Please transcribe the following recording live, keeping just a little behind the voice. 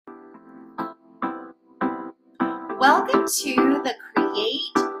Welcome to the Create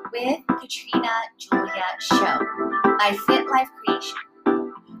with Katrina Julia show by Fit Life Creation,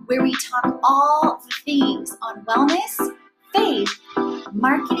 where we talk all the things on wellness, faith,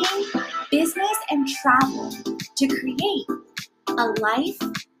 marketing, business, and travel to create a life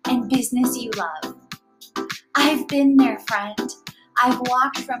and business you love. I've been there, friend. I've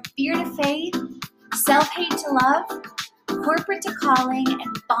walked from fear to faith, self-hate to love, corporate to calling,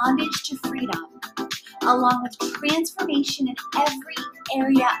 and bondage to freedom, along with transformation in every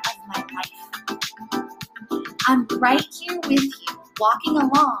area of my life. I'm right here with you, walking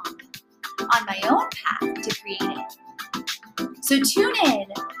along on my own path to creating. So tune in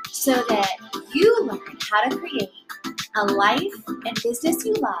so that you learn how to create a life and business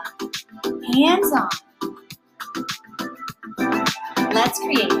you love, hands-on. Let's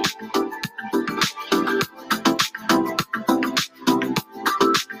create it.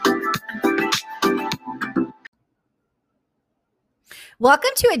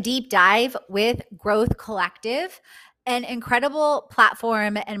 Welcome to a deep dive with Growth Collective, an incredible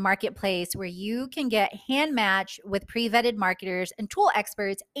platform and marketplace where you can get hand matched with pre-vetted marketers and tool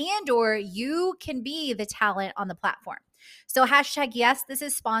experts, and or you can be the talent on the platform. So #yes, this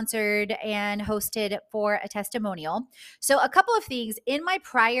is sponsored and hosted for a testimonial. So a couple of things. In my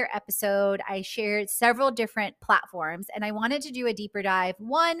prior episode, I shared several different platforms, and I wanted to do a deeper dive.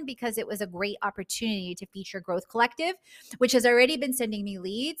 One, because it was a great opportunity to feature Growth Collective, which has already been sending me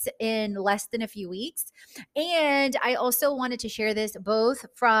leads in less than a few weeks. And I also wanted to share this both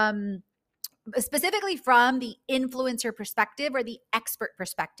specifically from the influencer perspective or the expert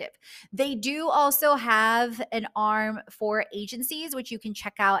perspective. They do also have an arm for agencies, which you can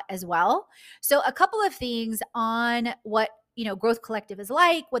check out as well. So a couple of things on what Growth Collective is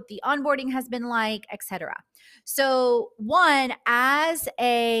like, what the onboarding has been like, etc. So one, as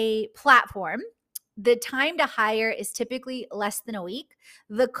a platform, the time to hire is typically less than a week.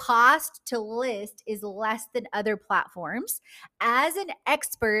 The cost to list is less than other platforms. As an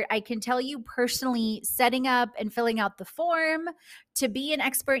expert, I can tell you personally, setting up and filling out the form to be an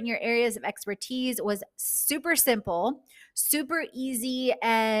expert in your areas of expertise was super simple, super easy,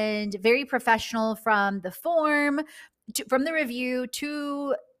 and very professional. From the form from the review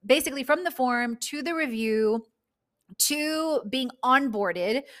to basically from the form to the review, to being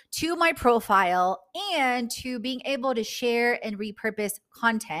onboarded to my profile, and to being able to share and repurpose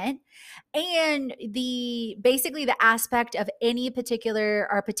content, and basically the aspect of any particular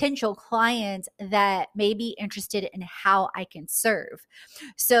or potential clients that may be interested in how I can serve.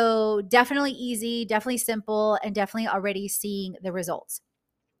 So definitely easy, definitely simple, and definitely already seeing the results.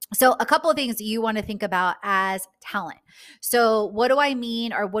 So a couple of things you want to think about as talent. So what do I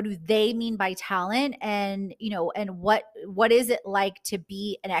mean, or what do they mean by talent? And, and what is it like to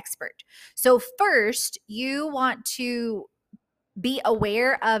be an expert? So first, you want to be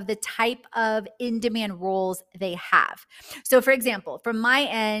aware of the type of in-demand roles they have. So for example, from my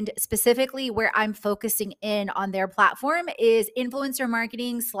end, specifically where I'm focusing in on their platform is influencer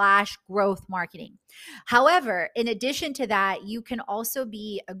marketing / growth marketing. However, in addition to that, you can also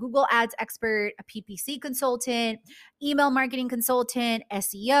be a Google Ads expert, a PPC consultant, email marketing consultant,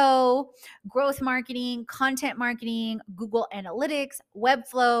 SEO, growth marketing, content marketing, Google Analytics,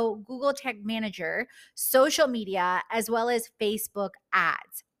 Webflow, Google Tag Manager, social media, as well as Facebook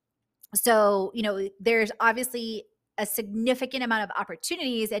ads. So, there's obviously a significant amount of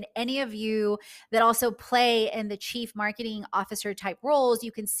opportunities, and any of you that also play in the chief marketing officer type roles,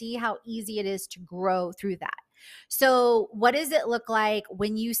 you can see how easy it is to grow through that. So what does it look like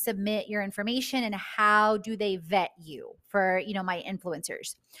when you submit your information, and how do they vet you for, my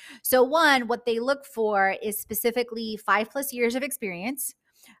influencers? So one, what they look for is specifically 5+ years of experience,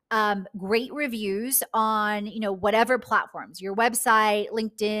 great reviews on, whatever platforms, your website,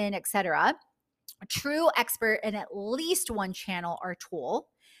 LinkedIn, etc. A true expert in at least one channel or tool,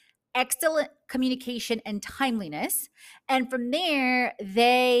 excellent communication and timeliness. And from there,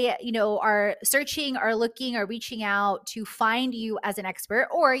 they, are searching or looking or reaching out to find you as an expert,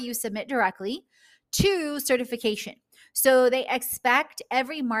 or you submit directly to certification. So they expect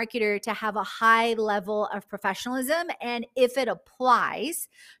every marketer to have a high level of professionalism, and if it applies,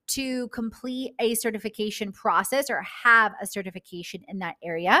 to complete a certification process or have a certification in that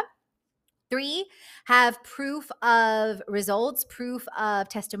area. 3, have proof of results, proof of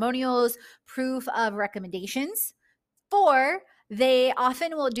testimonials, proof of recommendations. 4, they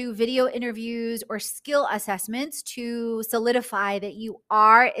often will do video interviews or skill assessments to solidify that you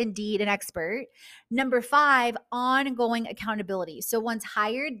are indeed an expert. Number 5, ongoing accountability. So once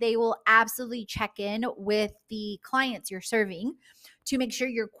hired, they will absolutely check in with the clients you're serving to make sure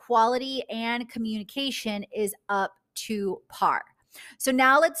your quality and communication is up to par. So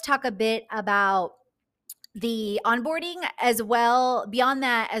now let's talk a bit about the onboarding as well, beyond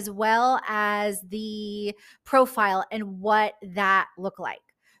that, as well as the profile and what that looked like.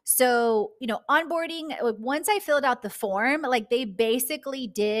 So, onboarding, once I filled out the form, like they basically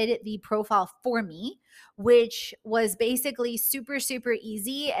did the profile for me, which was basically super, super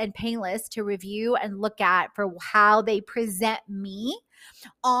easy and painless to review and look at for how they present me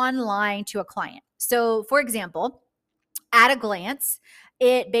online to a client. So, for example, at a glance,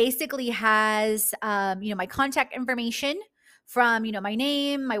 it basically has, my contact information from, my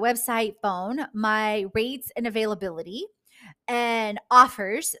name, my website, phone, my rates and availability, and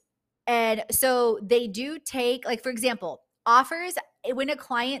offers. And so they do take, like, for example, offers. When a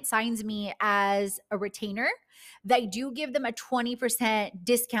client signs me as a retainer, they do give them a 20%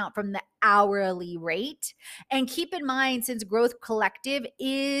 discount from the hourly rate. And keep in mind, since Growth Collective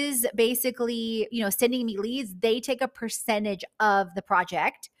is basically, sending me leads, they take a percentage of the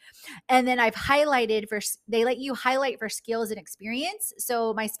project. And then I've highlighted they let you highlight for skills and experience.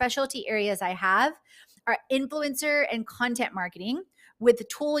 So my specialty areas I have are influencer and content marketing with the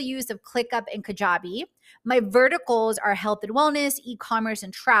tool use of ClickUp and Kajabi. My verticals are health and wellness, e-commerce,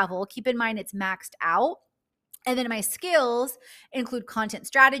 and travel. Keep in mind it's maxed out. And then my skills include content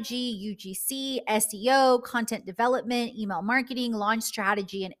strategy, UGC, SEO, content development, email marketing, launch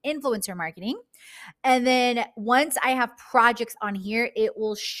strategy, and influencer marketing. And then once I have projects on here, it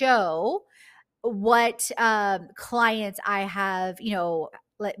will show what clients I have,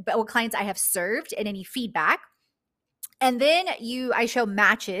 what clients I have served and any feedback. And then I show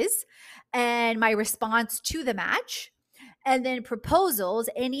matches and my response to the match. And then proposals,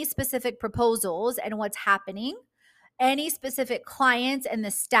 any specific proposals and what's happening, any specific clients and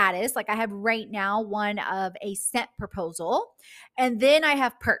the status. Like I have right now one of a sent proposal. And then I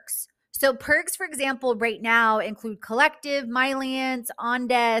have perks. So perks, for example, right now include Collective, MyLance,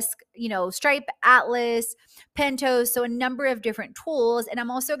 OnDesk, Stripe, Atlas, Pentos, so a number of different tools. And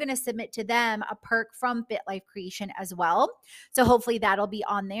I'm also going to submit to them a perk from BitLife Creation as well. So hopefully that'll be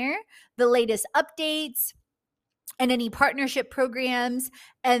on there. The latest updates and any partnership programs.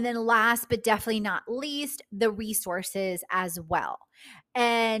 And then last but definitely not least, the resources as well.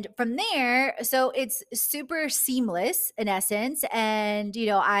 And from there, so it's super seamless in essence. And,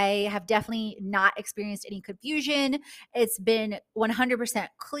 I have definitely not experienced any confusion. It's been 100%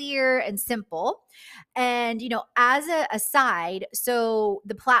 clear and simple. And, as a aside, so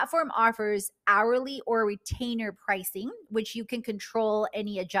the platform offers hourly or retainer pricing, which you can control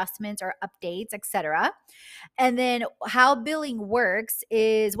any adjustments or updates, etc. And then how billing works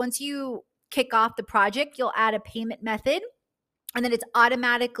is once you kick off the project, you'll add a payment method. And then it's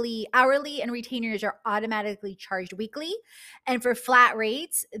automatically hourly and retainers are automatically charged weekly. And for flat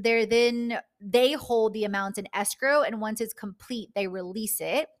rates, they hold the amounts in escrow. And once it's complete, they release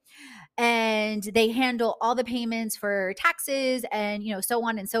it. And they handle all the payments for taxes and, so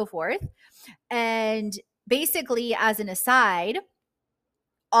on and so forth. And basically, as an aside,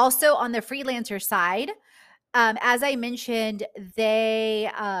 also on the freelancer side, as I mentioned, they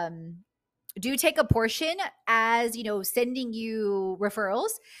do take a portion as, sending you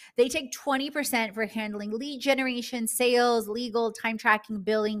referrals. They take 20% for handling lead generation, sales, legal, time tracking,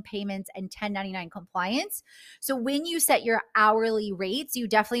 billing, payments, and 1099 compliance. So when you set your hourly rates, you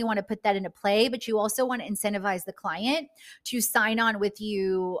definitely want to put that into play, but you also want to incentivize the client to sign on with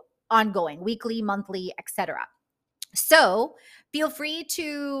you ongoing, weekly, monthly, etc. So feel free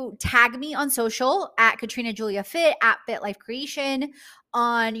to tag me on social at Katrina Julia Fit, at BitLife Creation,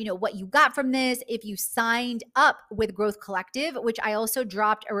 on what you got from this. If you signed up with Growth Collective, which I also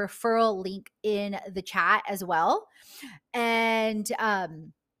dropped a referral link in the chat as well. And so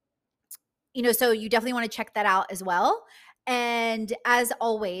you definitely want to check that out as well. And as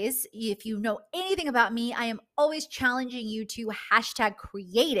always, if you know anything about me, I am always challenging you to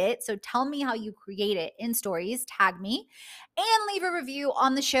 #create it. So tell me how you create it in stories, tag me, and leave a review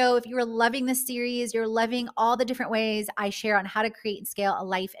on the show. If you're loving this series, you're loving all the different ways I share on how to create and scale a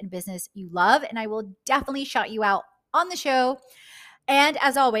life and business you love. And I will definitely shout you out on the show. And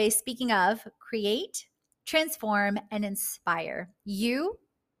as always, speaking of, create, transform, and inspire. You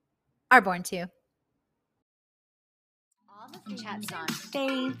are born to. Chats on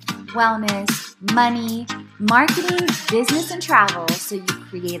faith, wellness, money, marketing, business, and travel, so you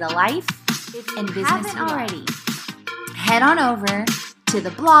create a life and business you already. Head on over to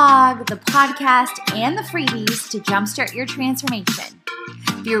the blog, the podcast, and the freebies to jumpstart your transformation.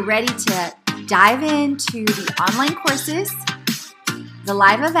 If you're ready to dive into the online courses, the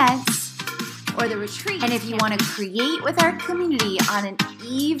live events, or the retreat. And if you want to create with our community on an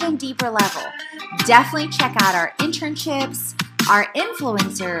even deeper level, definitely check out our internships, our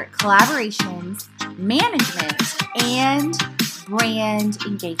influencer collaborations, management, and brand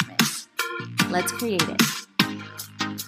engagement. Let's create it.